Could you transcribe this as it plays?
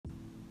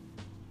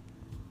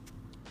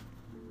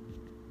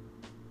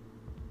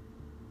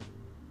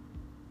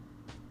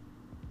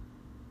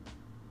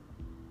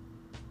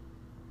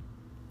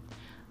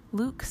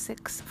Luke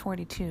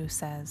 6:42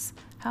 says,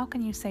 "How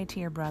can you say to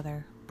your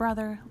brother,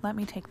 'Brother, let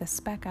me take the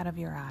speck out of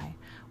your eye,'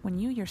 when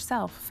you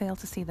yourself fail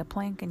to see the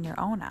plank in your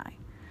own eye?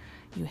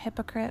 You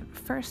hypocrite,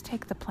 first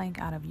take the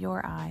plank out of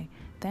your eye,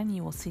 then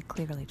you will see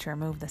clearly to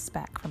remove the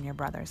speck from your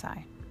brother's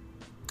eye."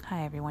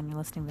 Hi everyone, you're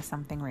listening to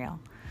Something Real.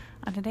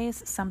 On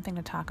today's Something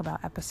to Talk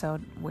About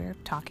episode, we're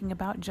talking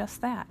about just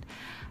that.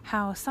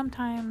 How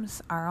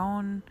sometimes our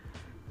own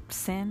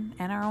sin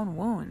and our own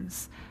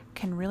wounds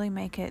can really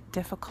make it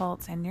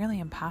difficult and nearly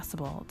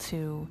impossible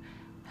to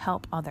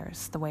help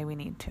others the way we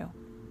need to.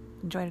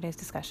 Enjoy today's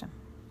discussion.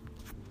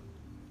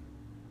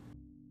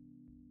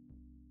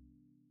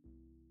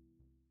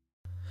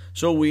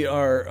 So we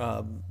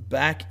are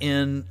back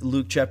in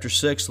Luke chapter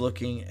 6,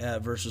 looking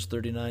at verses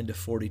 39 to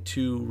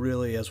 42,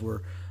 really as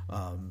we're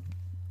kind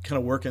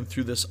of working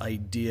through this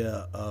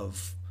idea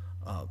of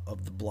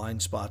the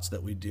blind spots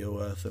that we deal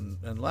with.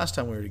 And last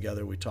time we were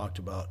together, we talked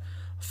about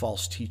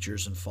false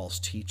teachers and false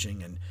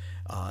teaching. And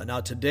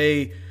now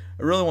today,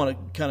 I really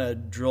want to kind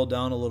of drill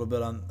down a little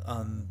bit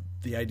on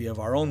the idea of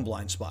our own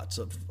blind spots,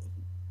 of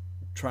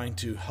trying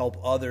to help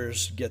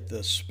others get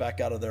the speck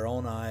out of their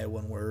own eye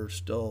when we're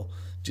still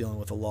dealing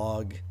with a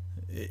log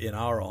in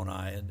our own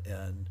eye.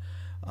 And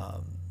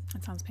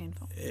That sounds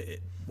painful.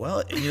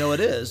 Well,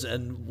 it is.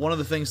 And one of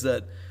the things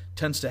that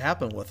tends to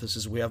happen with us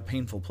is we have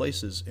painful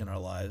places in our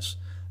lives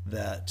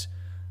that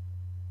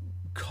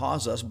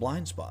cause us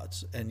blind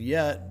spots. And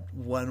yet,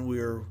 when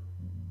we're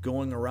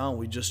going around,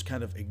 we just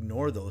kind of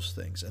ignore those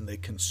things, and they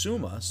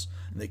consume us,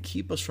 and they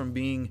keep us from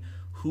being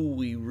who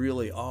we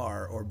really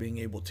are, or being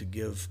able to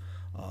give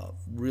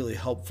really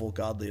helpful,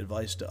 godly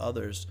advice to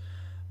others.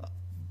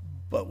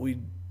 But we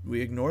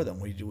ignore them.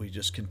 We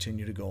just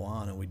continue to go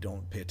on, and we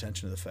don't pay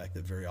attention to the fact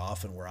that very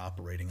often we're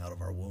operating out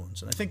of our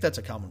wounds. And I think that's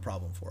a common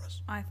problem for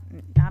us. I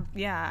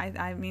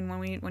mean,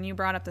 when you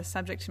brought up the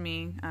subject to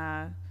me,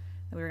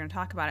 that we were going to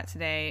talk about it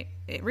today,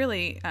 it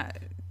really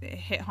it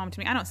hit home to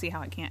me. I don't see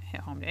how it can't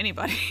hit home to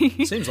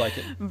anybody. Seems like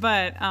it.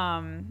 But,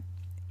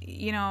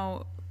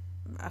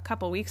 a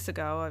couple weeks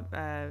ago,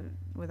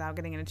 without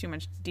getting into too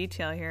much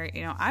detail here,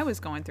 I was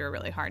going through a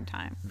really hard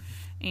time.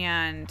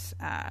 And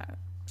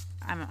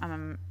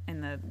I'm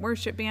in the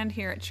worship band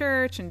here at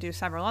church and do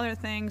several other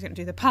things and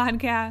do the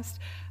podcast.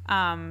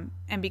 And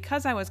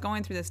because I was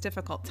going through this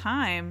difficult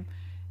time,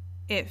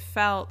 it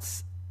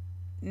felt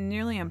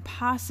nearly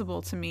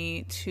impossible to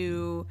me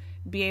to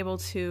be able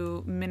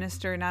to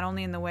minister not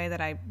only in the way that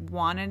I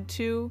wanted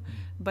to,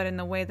 but in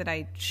the way that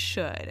I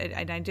should.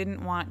 I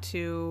didn't want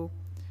to,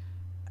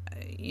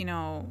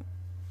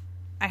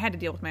 I had to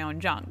deal with my own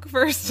junk,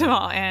 first of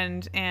all.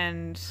 And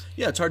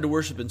yeah, it's hard to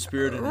worship in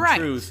spirit and in right.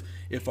 truth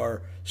if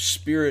our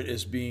spirit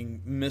is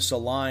being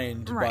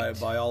misaligned right.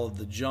 by all of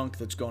the junk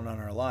that's going on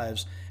in our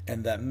lives,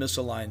 and that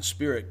misaligned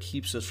spirit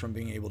keeps us from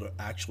being able to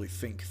actually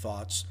think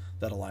thoughts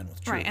that align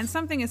with truth. Right, and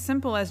something as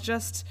simple as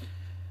just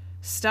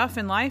stuff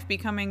in life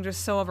becoming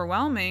just so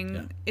overwhelming,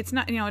 yeah. It's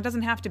not, it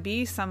doesn't have to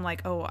be some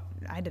like, oh,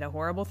 I did a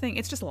horrible thing.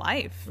 It's just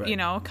life,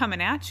 right.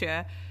 Coming at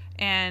you.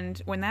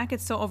 And when that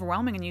gets so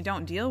overwhelming and you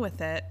don't deal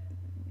with it,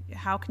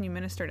 how can you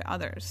minister to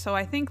others? So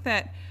I think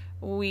that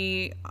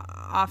we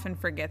often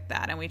forget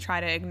that, and we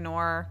try to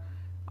ignore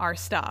our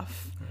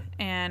stuff. Right.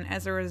 And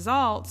as a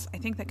result, I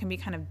think that can be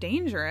kind of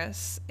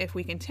dangerous if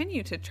we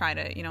continue to try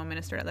to,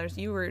 minister to others.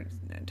 You were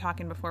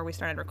talking before we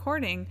started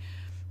recording,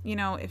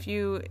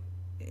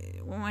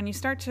 when you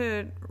start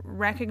to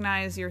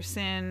recognize your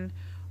sin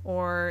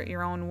or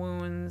your own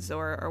wounds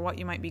or what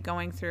you might be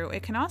going through,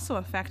 it can also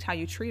affect how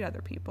you treat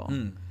other people.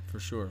 For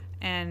sure.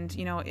 And,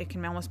 it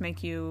can almost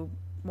make you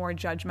more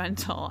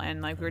judgmental.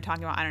 And like we were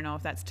talking about, I don't know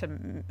if that's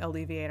to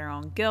alleviate our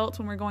own guilt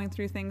when we're going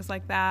through things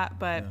like that.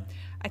 But yeah.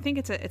 I think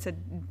it's a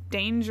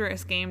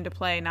dangerous game to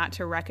play, not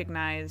to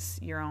recognize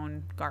your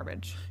own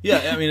garbage.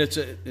 Yeah, I mean,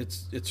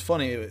 it's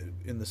funny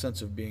in the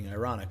sense of being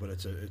ironic, but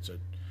it's a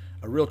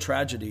real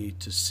tragedy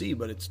to see.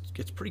 But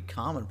it's pretty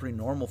common, pretty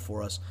normal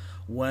for us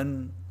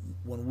when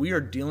we are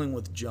dealing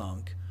with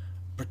junk,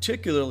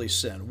 particularly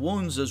sin,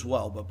 wounds as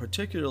well, but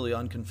particularly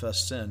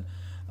unconfessed sin,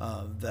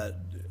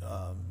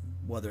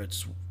 whether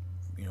it's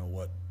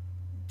what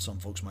some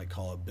folks might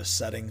call a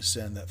besetting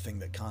sin, that thing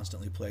that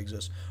constantly plagues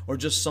us, or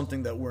just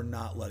something that we're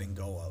not letting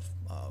go of,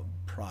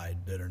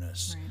 pride,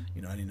 bitterness,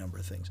 right. Any number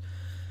of things,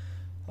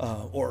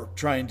 or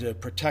trying to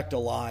protect a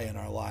lie in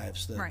our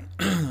lives, that, right.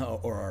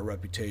 or our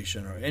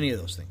reputation, or any of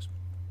those things.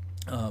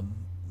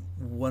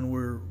 When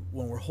we're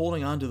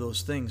holding on to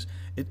those things,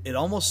 it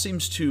almost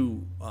seems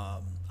to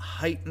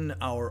heighten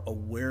our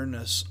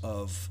awareness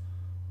of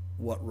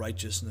what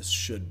righteousness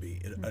should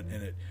be, and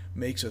it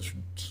makes us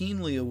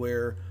keenly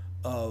aware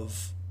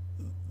of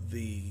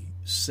the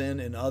sin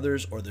in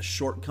others, or the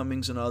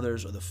shortcomings in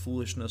others, or the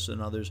foolishness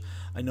in others.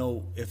 I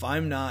know if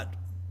I'm not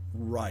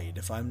right,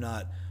 if I'm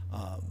not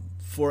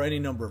for any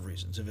number of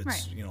reasons, if it's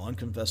right.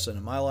 Unconfessed sin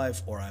in my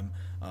life, or I'm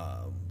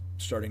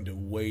starting to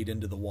wade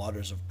into the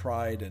waters of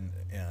pride and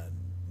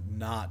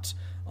not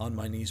on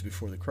my knees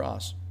before the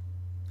cross,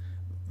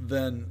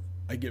 then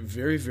I get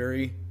very,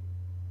 very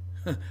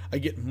I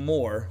get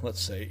more,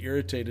 let's say,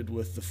 irritated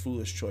with the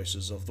foolish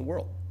choices of the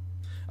world.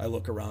 I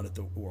look around at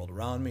the world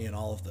around me and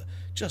all of the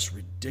just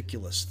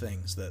ridiculous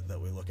things that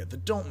we look at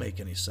that don't make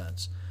any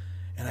sense.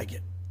 And I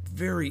get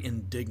very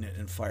indignant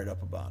and fired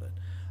up about it.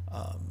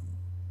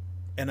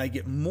 And I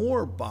get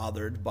more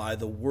bothered by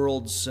the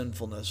world's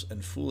sinfulness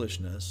and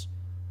foolishness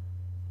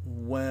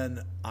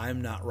when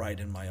I'm not right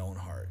in my own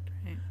heart.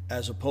 Right.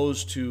 As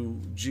opposed to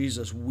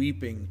Jesus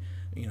weeping,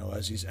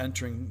 as he's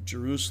entering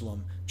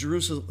Jerusalem.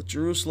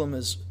 Jerusalem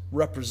is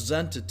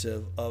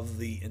representative of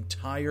the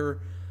entire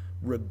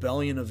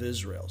rebellion of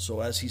Israel.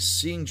 So as he's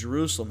seeing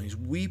Jerusalem, he's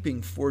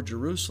weeping for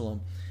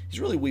Jerusalem. He's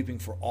really weeping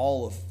for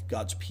all of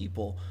God's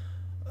people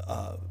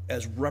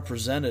as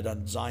represented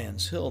on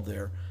Zion's hill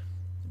there,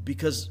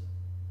 because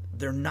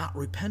they're not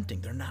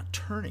repenting, they're not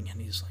turning.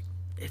 And he's like,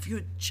 if you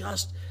had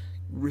just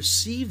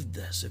received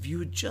this, if you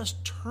had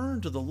just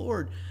turned to the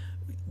Lord,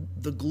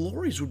 the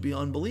glories would be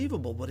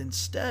unbelievable. But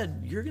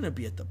instead, you're going to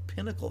be at the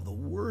pinnacle of the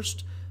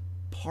worst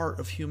part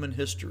of human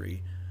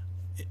history.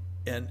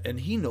 And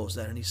he knows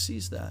that, and he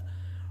sees that.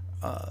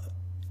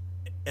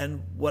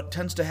 And what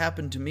tends to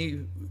happen to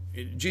me,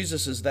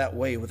 Jesus is that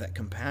way with that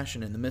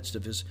compassion in the midst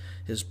of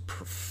his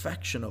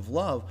perfection of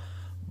love.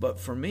 But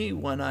for me,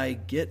 when I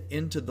get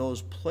into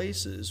those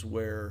places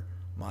where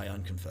my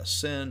unconfessed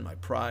sin, my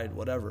pride,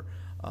 whatever,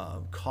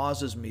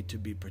 causes me to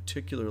be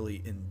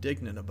particularly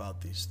indignant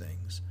about these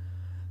things,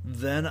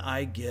 then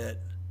I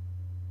get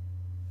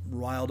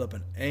riled up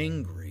and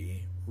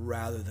angry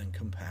rather than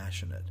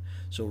compassionate.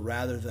 So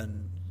rather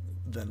than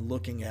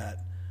looking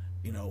at,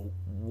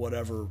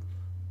 whatever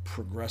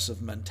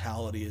progressive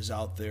mentality is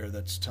out there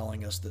that's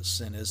telling us that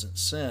sin isn't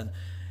sin,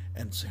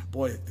 and saying,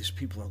 boy, these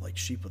people are like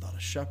sheep without a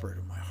shepherd,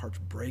 and my heart's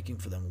breaking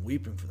for them,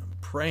 weeping for them,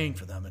 praying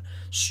for them, and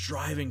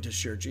striving to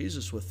share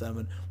Jesus with them,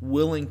 and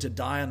willing to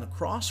die on the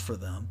cross for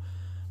them.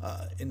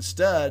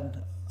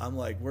 Instead, I'm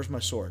like, where's my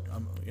sword?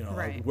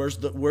 Right. Where's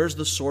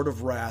the sword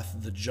of wrath?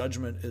 The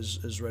judgment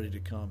is ready to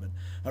come. And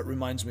that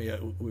reminds me,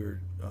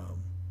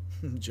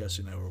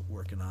 Jesse and I were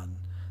working on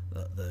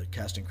the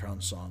Casting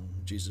Crowns song,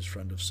 Jesus,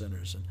 Friend of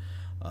Sinners, and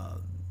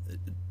it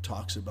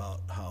talks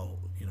about how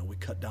we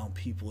cut down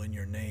people in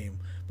your name,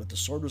 but the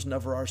sword was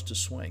never ours to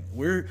swing.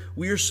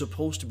 We are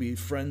supposed to be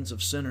friends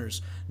of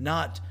sinners,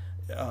 not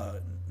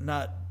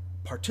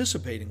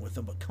participating with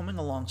them, but coming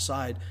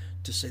alongside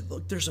to say,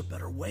 look, there's a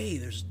better way.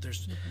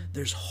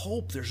 There's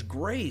hope. There's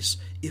grace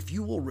if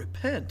you will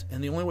repent.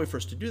 And the only way for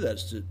us to do that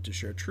is to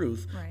share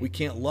truth. Right. We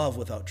can't love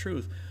without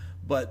truth,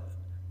 but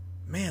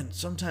man,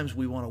 sometimes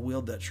we want to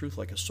wield that truth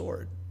like a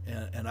sword,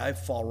 and I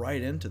fall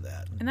right into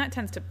that. And that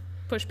tends to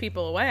push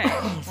people away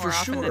more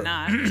often than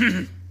not.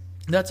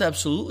 That's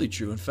absolutely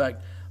true. In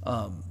fact,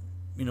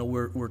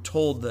 we're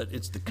told that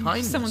it's the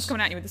kindness. If someone's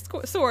coming at you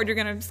with a sword, you're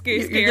going to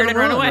get scared and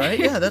run away. Right?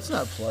 Yeah, that's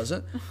not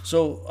pleasant.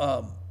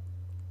 So,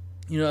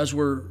 as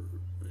we're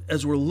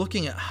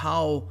looking at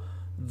how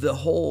the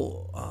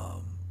whole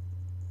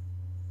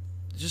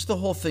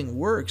thing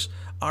works,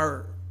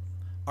 our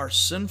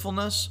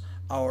sinfulness,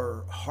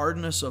 our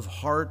hardness of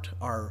heart,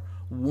 our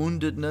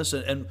woundedness,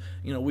 and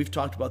we've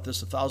talked about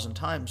this 1,000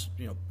 times.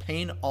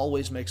 Pain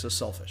always makes us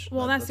selfish.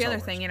 Well, that's the other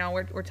thing.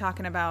 We're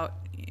talking about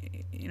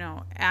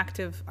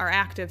our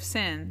active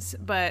sins,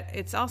 but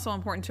it's also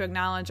important to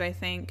acknowledge, I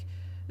think,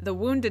 the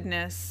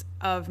woundedness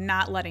of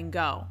not letting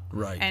go,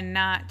 right, and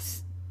not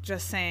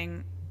just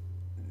saying,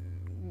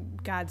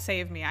 God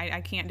save me.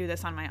 I can't do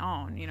this on my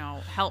own.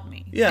 Help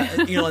me. Yeah,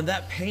 and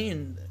that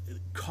pain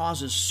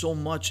causes so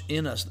much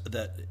in us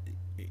that.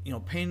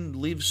 Pain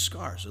leaves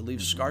scars. It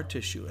leaves scar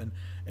tissue,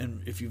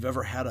 and if you've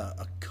ever had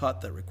a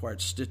cut that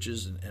required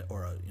stitches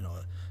or a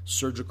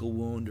surgical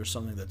wound or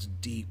something that's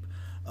deep,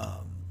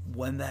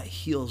 when that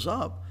heals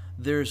up,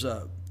 there's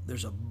a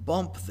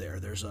bump there.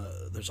 There's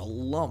a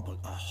lump,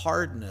 a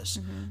hardness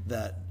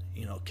that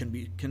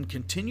can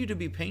continue to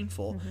be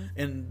painful,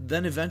 and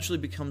then eventually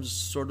becomes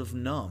sort of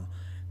numb.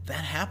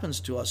 That happens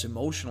to us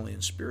emotionally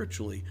and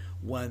spiritually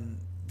when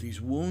these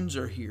wounds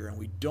are here and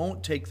we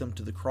don't take them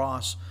to the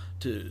cross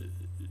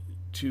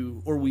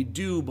or we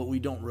do, but we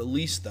don't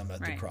release them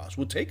at the cross.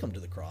 We'll take them to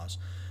the cross,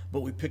 but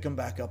we pick them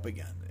back up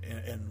again,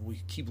 and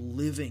we keep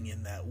living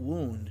in that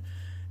wound,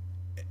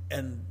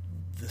 and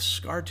the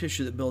scar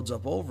tissue that builds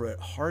up over it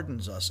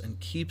hardens us and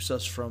keeps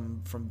us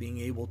from being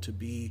able to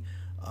be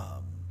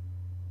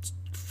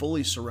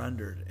fully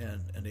surrendered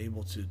and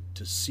able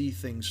to see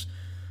things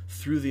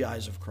through the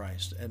eyes of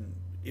Christ. And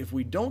if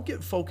we don't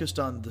get focused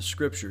on the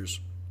Scriptures,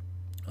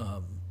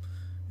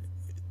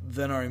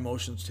 then our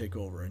emotions take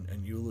over,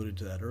 and you alluded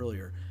to that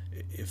earlier.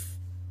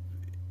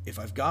 If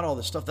I've got all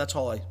this stuff, that's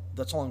all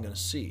I'm going to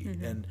see.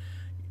 And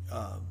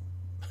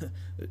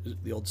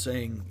the old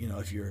saying,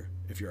 if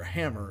you're a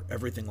hammer,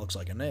 everything looks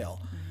like a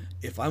nail.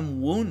 If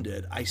I'm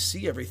wounded, I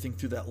see everything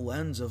through that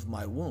lens of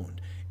my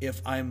wound.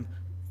 If I'm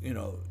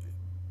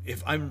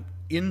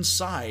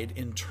inside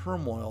in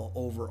turmoil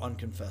over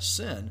unconfessed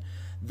sin,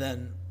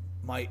 then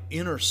my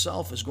inner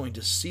self is going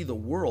to see the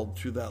world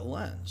through that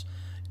lens.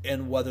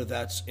 And whether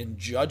that's in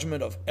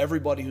judgment of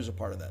everybody who's a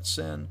part of that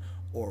sin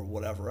or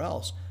whatever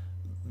else,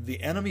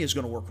 the enemy is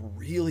going to work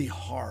really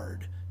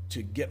hard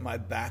to get my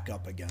back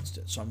up against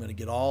it. So I'm going to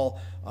get all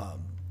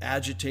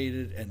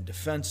agitated and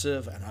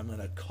defensive, and I'm going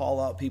to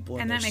call out people.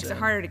 And that makes it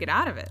harder to get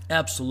out of it.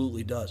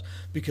 Absolutely does,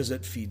 because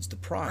it feeds the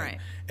pride.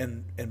 Right.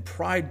 And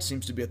pride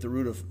seems to be at the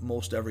root of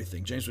most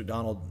everything. James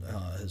MacDonald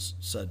has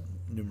said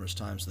numerous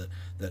times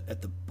that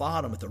at the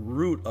bottom, at the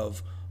root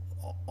of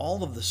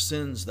all of the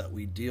sins that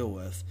we deal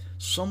with,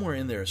 somewhere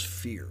in there is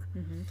fear.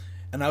 Mm-hmm.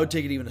 And I would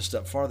take it even a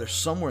step farther.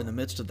 Somewhere in the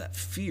midst of that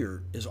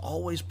fear is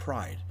always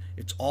pride.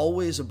 It's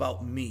always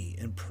about me.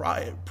 And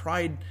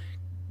pride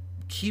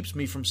keeps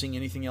me from seeing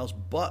anything else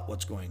but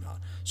what's going on.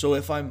 So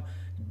if I'm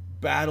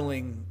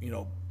battling,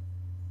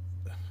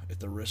 at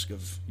the risk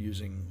of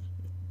using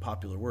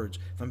popular words,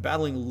 if I'm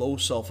battling low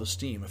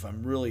self-esteem, if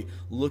I'm really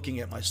looking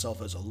at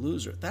myself as a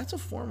loser, that's a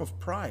form of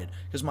pride,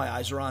 because my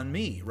eyes are on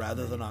me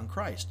rather than on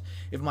Christ.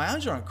 If my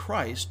eyes are on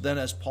Christ, then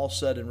as Paul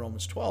said in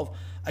Romans 12,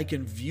 I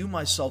can view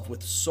myself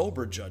with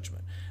sober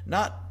judgment,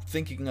 not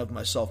thinking of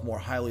myself more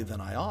highly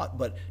than I ought,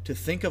 but to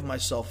think of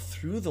myself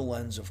through the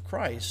lens of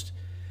Christ.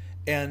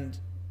 And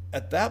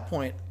at that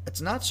point,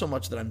 it's not so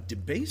much that I'm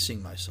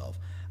debasing myself.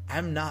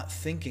 I'm not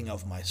thinking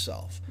of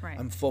myself. Right.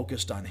 I'm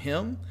focused on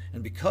Him,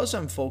 and because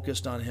I'm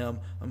focused on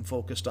Him, I'm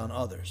focused on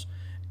others.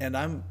 And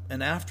I'm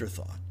an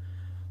afterthought.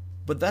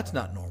 But that's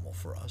not normal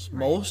for us. Right.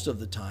 Most of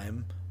the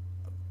time,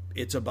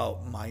 it's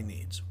about my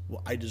needs.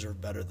 Well, I deserve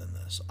better than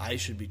this. I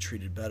should be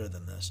treated better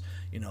than this.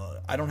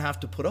 I don't have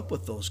to put up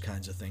with those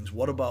kinds of things.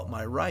 What about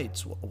my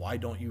rights? Why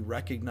don't you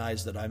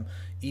recognize that I'm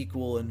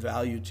equal in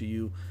value to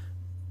you?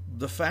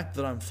 The fact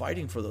that I'm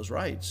fighting for those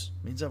rights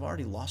means I've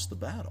already lost the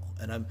battle.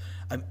 And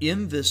I'm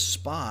in this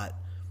spot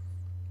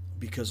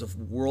because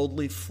of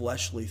worldly,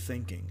 fleshly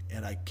thinking,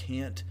 and I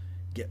can't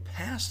get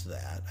past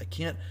that. I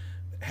can't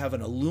have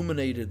an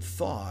illuminated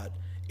thought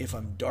if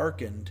I'm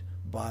darkened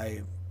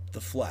by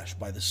the flesh,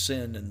 by the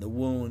sin and the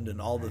wound and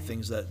all the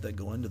things that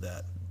go into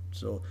that.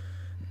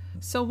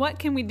 So what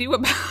can we do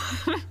about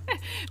it?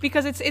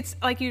 Because it's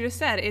like you just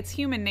said, it's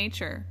human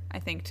nature, I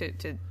think,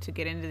 to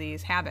get into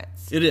these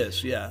habits. It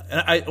is, yeah.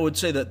 And I would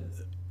say that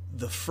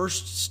the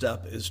first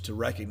step is to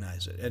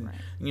recognize it. And,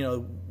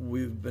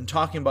 we've been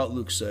talking about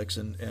Luke 6,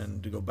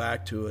 and to go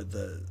back to it,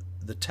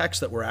 the text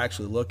that we're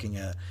actually looking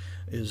at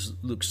is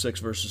Luke 6,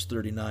 verses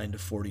 39 to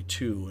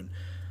 42.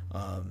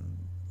 And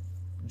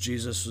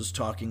Jesus was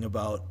talking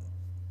about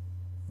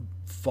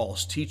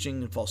false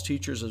teaching and false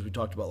teachers, as we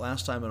talked about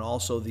last time, and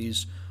also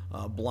these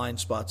blind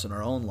spots in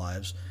our own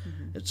lives.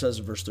 Mm-hmm. It says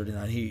in verse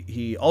 39,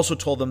 he also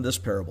told them this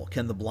parable.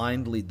 Can the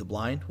blind lead the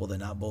blind? Will they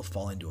not both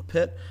fall into a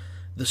pit?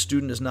 The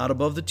student is not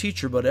above the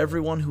teacher, but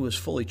everyone who is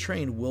fully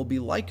trained will be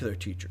like their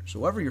teacher. So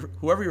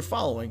whoever you're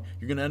following,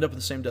 you're going to end up at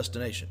the same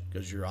destination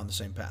because you're on the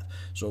same path.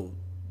 So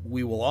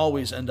we will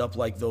always end up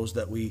like those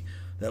that we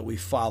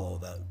follow,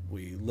 that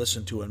we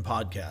listen to in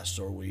podcasts,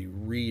 or we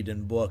read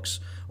in books,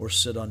 or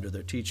sit under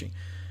their teaching.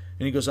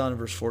 And he goes on in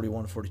verse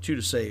 41 and 42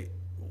 to say,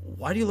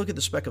 why do you look at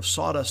the speck of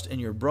sawdust in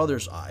your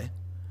brother's eye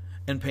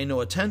and pay no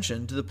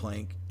attention to the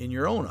plank in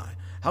your own eye?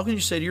 How can you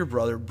say to your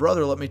brother,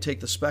 brother, let me take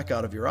the speck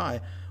out of your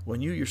eye,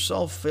 when you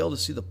yourself fail to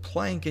see the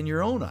plank in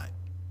your own eye?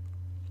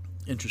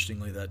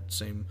 Interestingly, that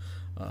same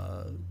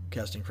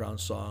Casting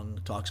Crowns song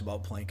talks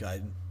about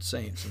plank-eyed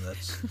saints, and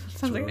that's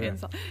sounds like an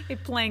insult. A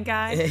plank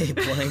eye. A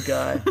plank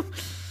eye.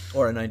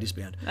 Or a 90s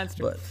band. That's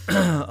true.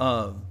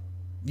 But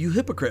you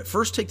hypocrite,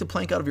 first take the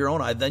plank out of your own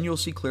eye, then you'll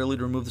see clearly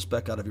to remove the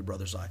speck out of your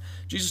brother's eye.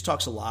 Jesus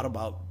talks a lot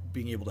about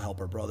being able to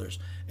help our brothers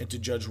and to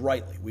judge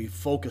rightly. We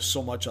focus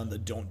so much on the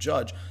don't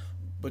judge,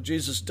 but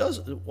Jesus does,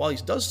 while he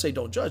does say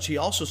don't judge, he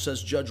also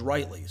says judge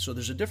rightly. So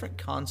there's a different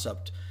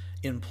concept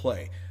in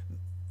play.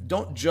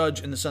 Don't judge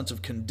in the sense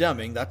of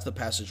condemning. That's the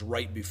passage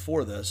right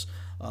before this,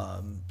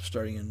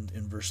 starting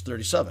in verse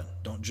 37.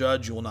 Don't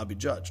judge, you will not be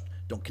judged.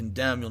 Don't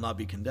condemn, you'll not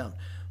be condemned.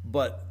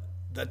 But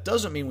that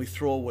doesn't mean we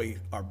throw away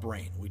our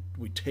brain.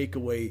 We take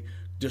away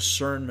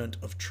discernment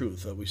of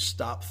truth. We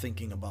stop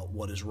thinking about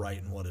what is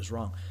right and what is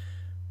wrong.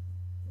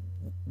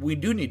 We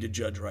do need to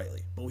judge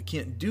rightly, but we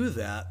can't do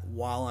that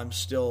while I'm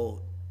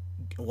still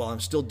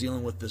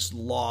dealing with this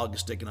log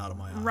sticking out of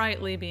my eye.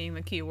 Rightly being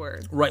the key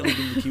word. Rightly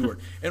being the key word.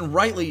 And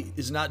rightly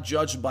is not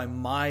judged by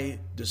my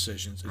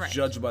decisions. It's right.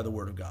 judged by the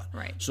Word of God.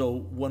 Right. So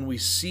when we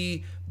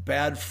see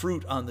bad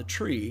fruit on the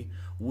tree,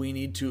 we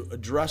need to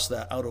address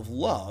that out of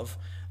love,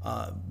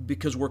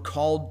 because we're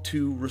called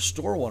to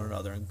restore one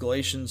another. And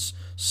Galatians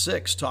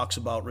 6 talks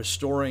about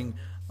restoring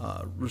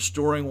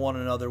one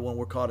another when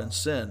we're caught in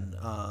sin.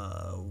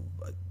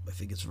 I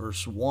think it's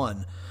verse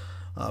 1.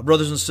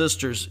 Brothers and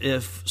sisters,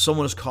 if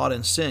someone is caught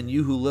in sin,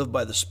 you who live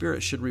by the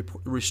Spirit should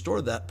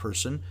restore that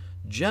person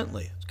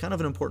gently. It's kind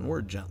of an important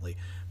word, gently,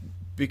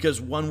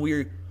 because when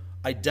we're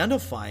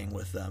identifying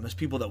with them as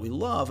people that we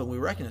love and we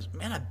recognize,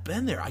 man, I've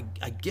been there,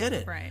 I get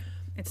it. Right.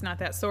 It's not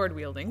that sword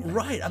wielding.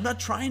 Right. I'm not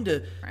trying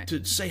to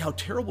say how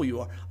terrible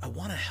you are. I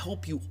want to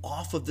help you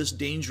off of this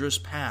dangerous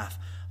path.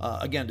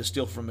 Again, to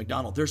steal from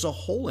MacDonald, there's a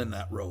hole in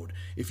that road.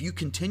 If you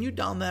continue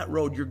down that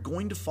road, you're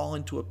going to fall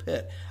into a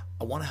pit.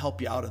 I want to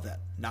help you out of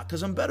that. Not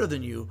because I'm better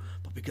than you,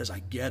 but because I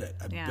get it.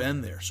 I've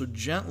been there. So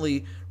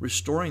gently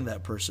restoring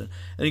that person.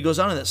 And he goes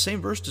on in that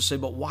same verse to say,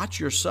 but watch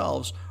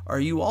yourselves, or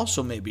you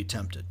also may be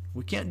tempted.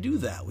 We can't do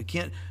that. We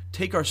can't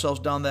take ourselves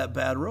down that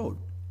bad road.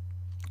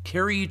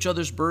 Carry each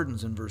other's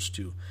burdens in verse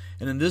 2.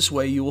 And in this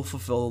way you will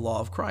fulfill the law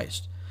of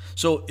Christ.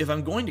 So if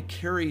I'm going to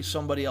carry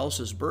somebody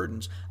else's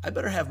burdens, I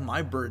better have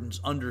my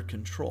burdens under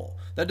control.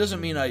 That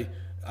doesn't mean I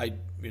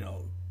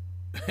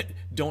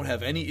don't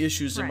have any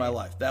issues in my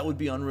life. That would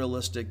be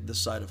unrealistic this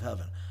side of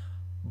heaven.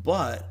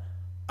 But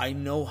I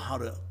know how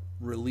to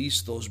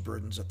release those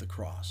burdens at the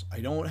cross.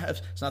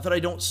 It's not that I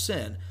don't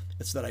sin,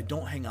 it's that I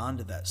don't hang on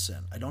to that sin.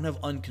 I don't have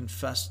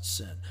unconfessed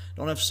sin. I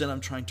don't have sin I'm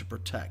trying to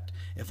protect.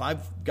 If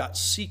I've got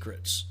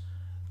secrets,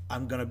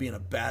 I'm going to be in a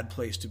bad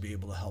place to be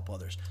able to help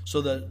others.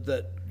 So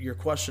that your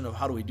question of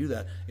how do we do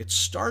that, it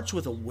starts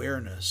with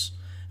awareness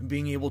and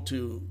being able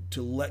to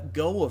let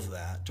go of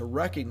that, to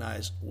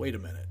recognize, wait a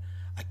minute,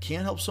 I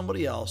can't help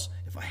somebody else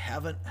if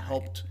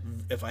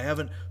I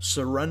haven't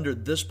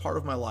surrendered this part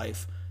of my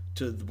life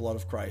to the blood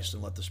of Christ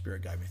and let the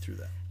Spirit guide me through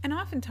that. And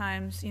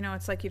oftentimes,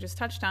 it's like you just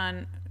touched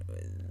on,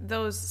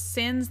 those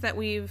sins that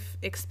we've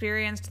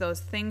experienced,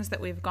 those things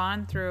that we've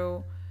gone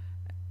through,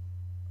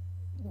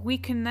 we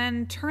can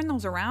then turn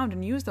those around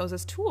and use those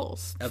as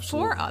tools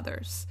for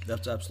others.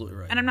 That's absolutely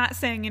right. And I'm not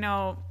saying,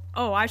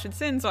 I should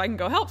sin so I can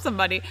go help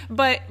somebody.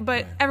 But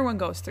right. Everyone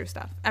goes through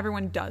stuff.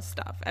 Everyone does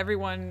stuff.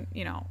 Everyone,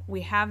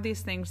 we have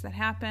these things that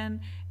happen.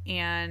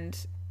 And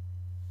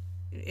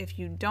if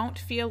you don't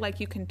feel like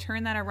you can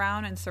turn that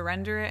around and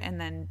surrender it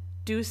and then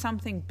do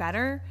something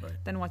better,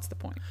 then what's the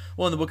point?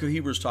 Well, in the book of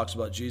Hebrews talks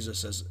about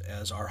Jesus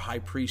as our high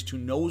priest who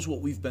knows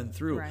what we've been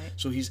through. Right.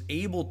 So he's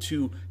able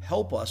to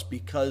help us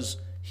because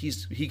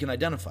he can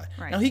identify.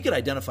 Right. Now, he could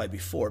identify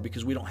before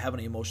because we don't have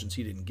any emotions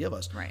he didn't give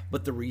us. Right.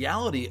 But the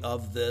reality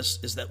of this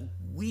is that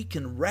we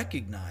can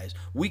recognize,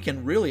 we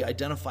can really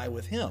identify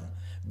with him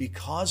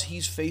because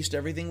he's faced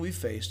everything we've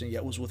faced and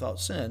yet was without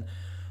sin.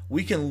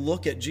 We can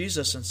look at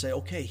Jesus and say,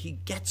 okay, he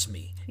gets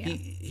me. Yeah.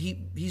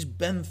 He's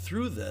been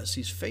through this.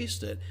 He's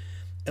faced it.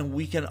 And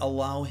we can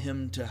allow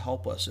him to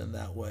help us in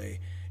that way,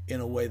 in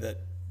a way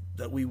that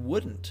we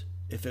wouldn't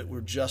if it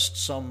were just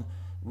some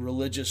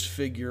religious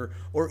figure,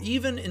 or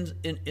even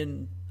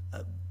in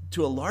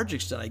to a large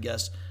extent, I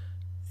guess,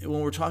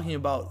 when we're talking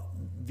about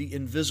the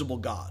invisible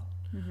God,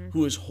 mm-hmm.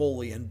 who is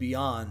holy and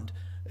beyond.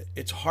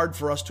 It's hard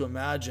for us to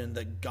imagine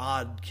that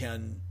God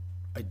can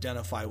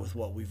identify with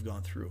what we've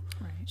gone through.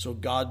 Right. So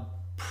God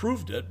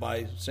proved it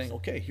by saying,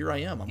 okay, here I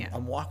am.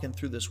 I'm walking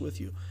through this with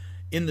you.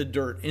 In the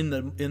dirt, in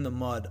the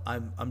mud,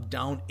 I'm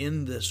down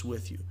in this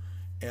with you.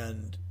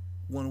 And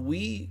when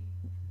we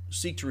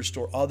seek to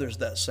restore others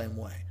that same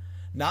way,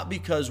 not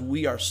because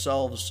we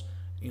ourselves,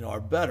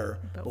 are better,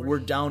 but we're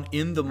down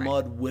in the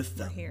mud with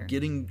them,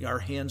 getting our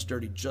hands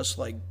dirty just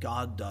like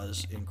God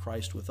does in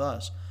Christ with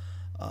us.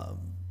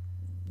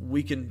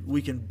 We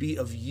can be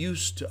of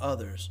use to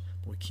others,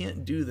 but we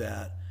can't do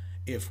that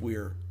if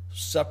we're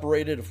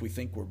separated, if we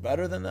think we're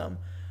better than them,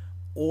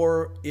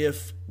 or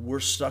if we're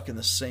stuck in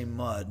the same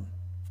mud,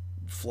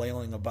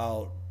 flailing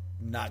about,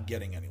 not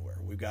getting anywhere.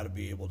 We've got to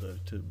be able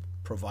to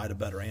provide a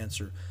better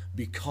answer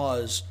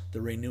because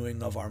the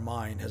renewing of our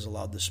mind has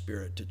allowed the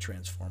Spirit to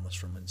transform us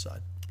from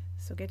inside.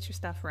 So get your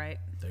stuff right.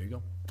 There you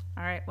go.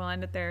 All right, we'll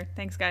end it there.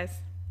 Thanks,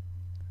 guys.